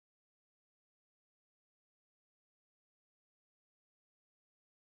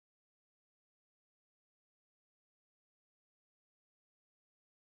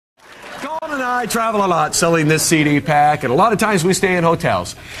Colin and I travel a lot selling this CD pack, and a lot of times we stay in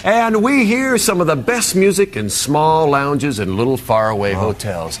hotels. And we hear some of the best music in small lounges and little faraway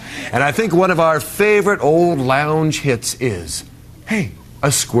hotels. And I think one of our favorite old lounge hits is, "Hey,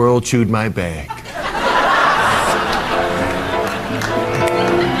 a squirrel chewed my bag."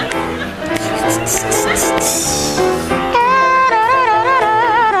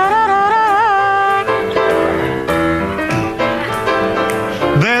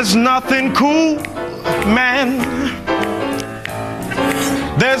 There's nothing cool, man.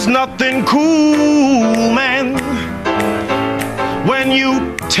 There's nothing cool, man, when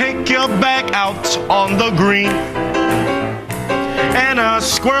you take your bag out on the green and a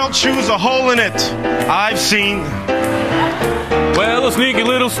squirrel chews a hole in it. I've seen. Well, a sneaky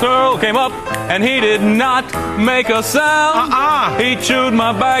little squirrel came up and he did not make a sound. He chewed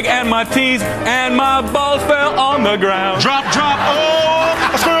my bag and my teeth and my balls fell on the ground. Drop, drop,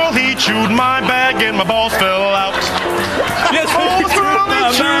 oh, a squirrel, he chewed my bag and my balls fell out. Yes, oh, squirrel,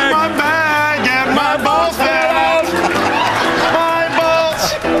 he chewed my bag and my balls fell out. My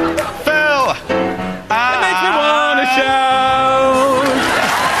balls fell out. It makes me want to shout.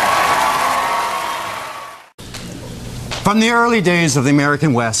 From the early days of the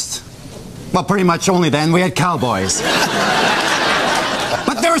American West, well, pretty much only then, we had cowboys.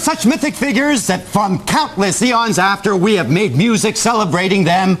 But there are such mythic figures that from countless eons after, we have made music celebrating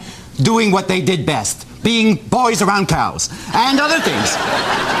them, doing what they did best, being boys around cows, and other things.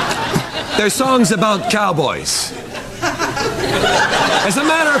 There's songs about cowboys. As a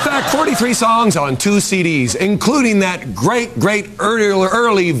matter of fact, 43 songs on 2 CDs, including that great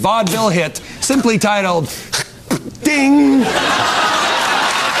early vaudeville hit, simply titled, Ding!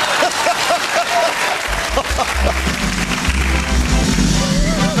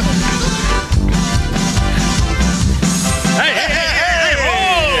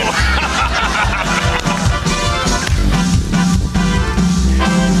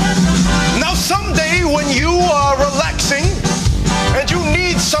 Now someday when you are relaxing and you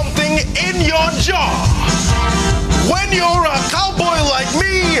need something in your jaw, when you're a cowboy like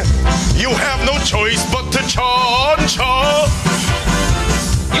me, you have no choice but to chaw and chaw.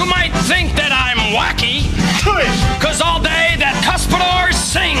 You might think that I'm wacky, 'cause all day that cuspidor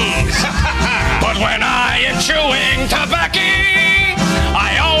sings. But when I am chewing tobacco,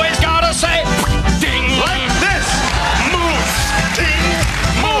 I always gotta say, ding. Like this. Moose, ding,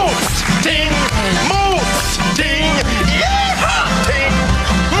 moose, ding, moose, ding, yeah, ding.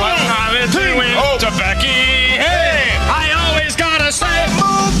 When I'm chewing tobacco, hey, I always gotta say,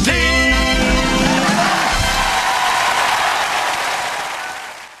 ding.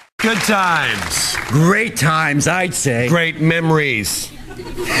 Good times. Great times, I'd say. Great memories.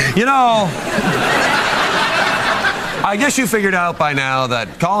 You know, I guess you figured out by now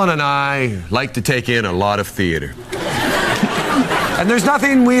that Colin and I like to take in a lot of theater. And there's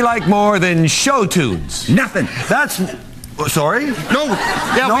nothing we like more than show tunes. Nothing. That's... Sorry? No.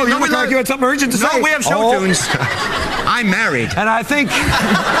 Yeah, No, you look like you had something urgent to say. No, we have show tunes. I'm married. And I think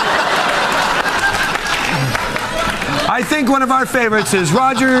one of our favorites is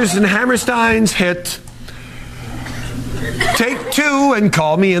Rodgers and Hammerstein's hit, Take 2 and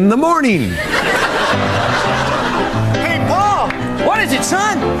Call Me in the Morning. Hey, Paul. What is it,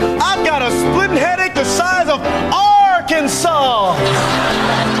 son? I've got a splitting headache the size of Arkansas.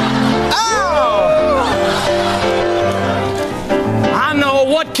 Ow! I know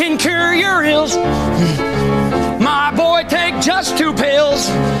what can cure your ills. My boy, take just 2 pills,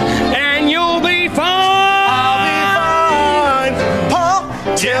 and you'll be fine.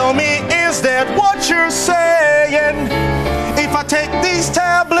 Tell me, is that what you're saying? If I take these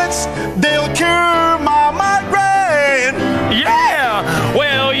tablets, they'll cure my migraine. Yeah,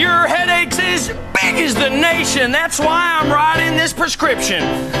 well, your headache's as big as the nation. That's why I'm writing this prescription.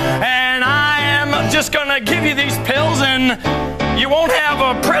 And I am just gonna give you these pills, and you won't have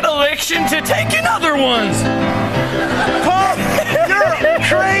a predilection to taking other ones. Paul, you're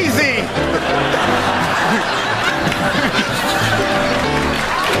crazy.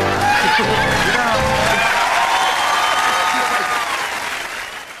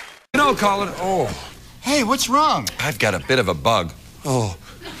 You know, Colin, Hey, what's wrong? I've got a bit of a bug. Oh,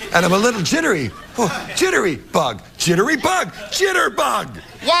 and I'm a little jittery. Oh, jittery bug, jitterbug.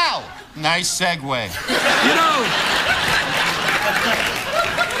 Wow. Nice segue. You know,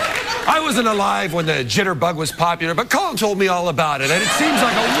 I wasn't alive when the jitterbug was popular, but Colin told me all about it, and it seems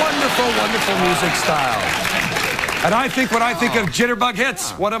like a wonderful, wonderful music style. And I think when I think of jitterbug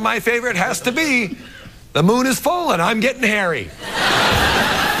hits, one of my favorite has to be The Moon is Full and I'm Getting Hairy.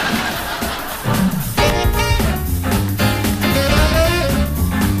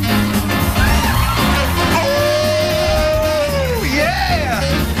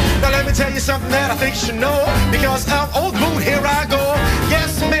 tell you something that I think you should know. Because of old moon, here I go.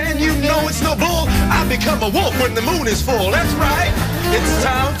 Yes, man, you know it's no bull. I become a wolf when the moon is full. That's right. It's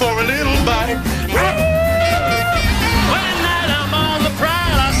time for a little bite. One night I'm on the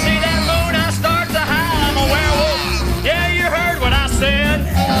prowl. I see that moon, I start to howl. I'm a werewolf. Yeah, you heard what I said.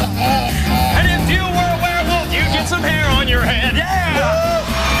 And if you were a werewolf, you'd get some hair on your head. Yeah.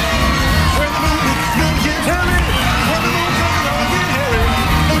 When the moon gets hairy, when the moon comes on, get hairy.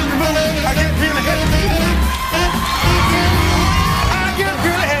 When the moon, I get really hairy. I get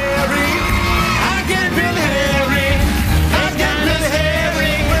really hairy. I get really hairy. I get really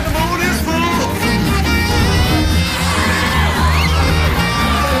hairy when the moon is full.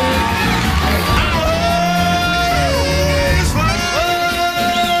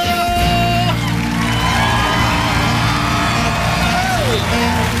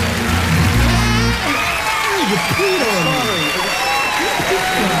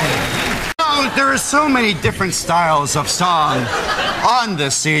 Oh, there are so many different styles of song on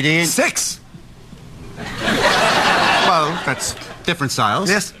this CD. 6. Well, that's different styles.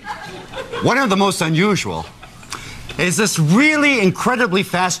 Yes. One of the most unusual is this really incredibly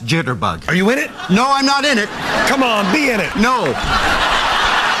fast jitterbug. Are you in it? No, I'm not in it. Come on, be in it. No.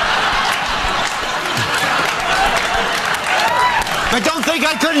 But don't think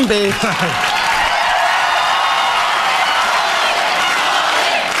I couldn't be.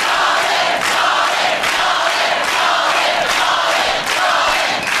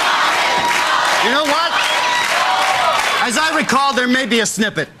 You know what? As I recall, there may be a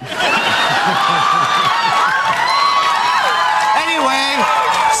snippet. Anyway,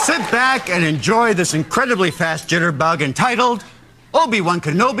 sit back and enjoy this incredibly fast jitterbug entitled Obi-Wan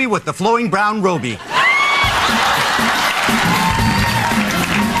Kenobi with the Flowing Brown Roby.